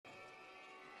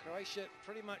Croatia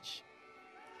pretty much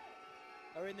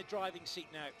are in the driving seat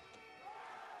now.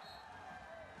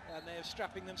 And they're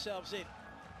strapping themselves in.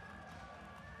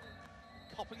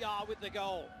 Kopitar with the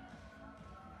goal.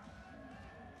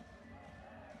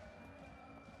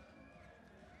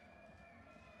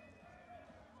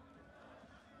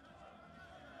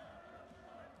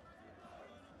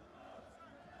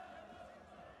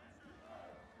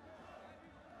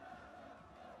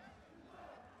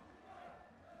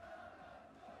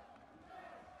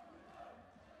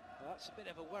 Well, that's a bit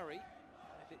of a worry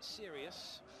if it's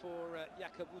serious for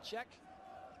Jakuba Łucaka.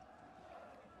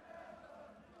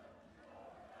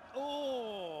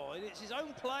 Oh, it's his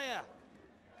own player.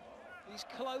 He's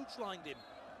clotheslined him.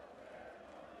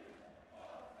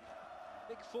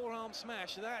 Big forearm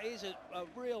smash. That is a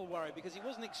real worry because he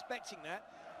wasn't expecting that.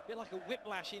 A bit like a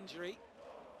whiplash injury.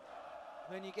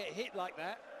 When you get hit like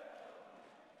that,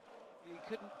 he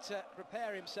couldn't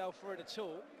prepare himself for it at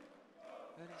all.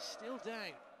 And he's still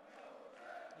down.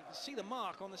 You can see the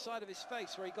mark on the side of his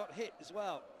face where he got hit as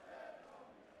well.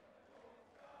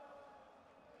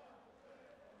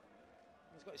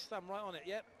 He's got his thumb right on it,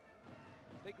 yep.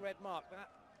 Big red mark, that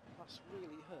must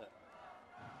really hurt.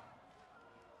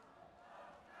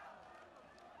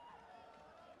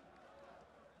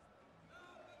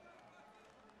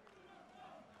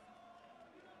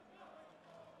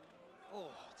 Oh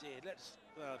dear,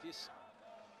 well, if you're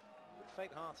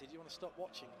faint-hearted, you want to stop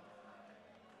watching.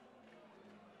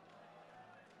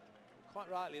 Quite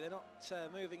rightly, they're not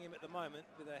moving him at the moment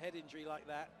with a head injury like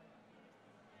that.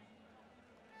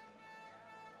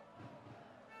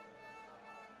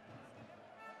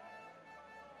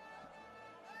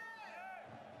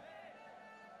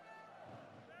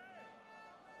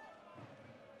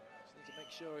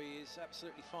 Sure he is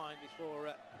absolutely fine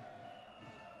before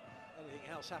anything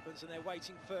else happens, and they're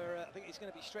waiting for I think he's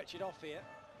going to be stretchered off here.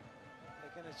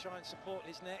 They're going to try and support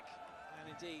his neck,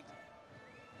 and indeed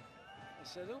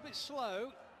it's a little bit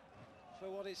slow for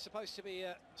what is supposed to be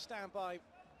a standby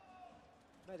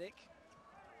medic.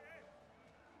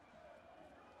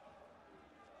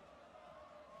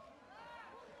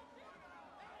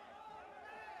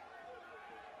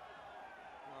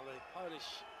 Well, the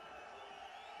Polish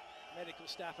medical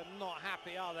staff are not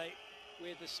happy, are they,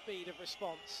 with the speed of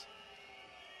response?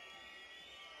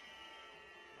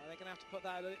 They're going to have to put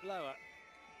that a little bit lower.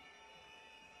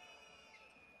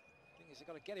 The thing is, they've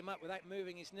got to get him up without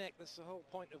moving his neck. That's the whole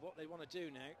point of what they want to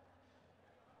do now.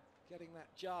 Getting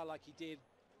that jar like he did.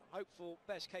 Hopeful,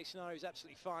 best case scenario is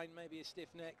absolutely fine. Maybe a stiff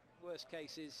neck. Worst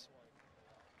case is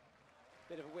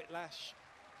a bit of a whiplash.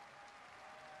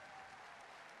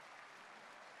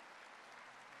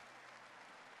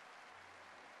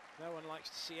 No one likes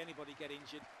to see anybody get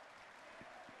injured.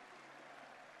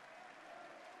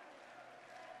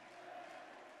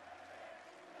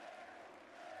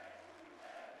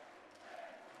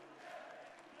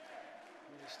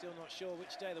 We're still not sure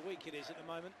which day of the week it is at the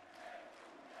moment.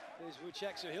 There's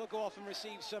Łucaka, so he'll go off and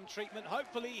receive some treatment.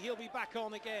 Hopefully he'll be back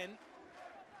on again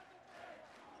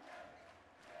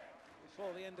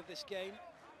before the end of this game.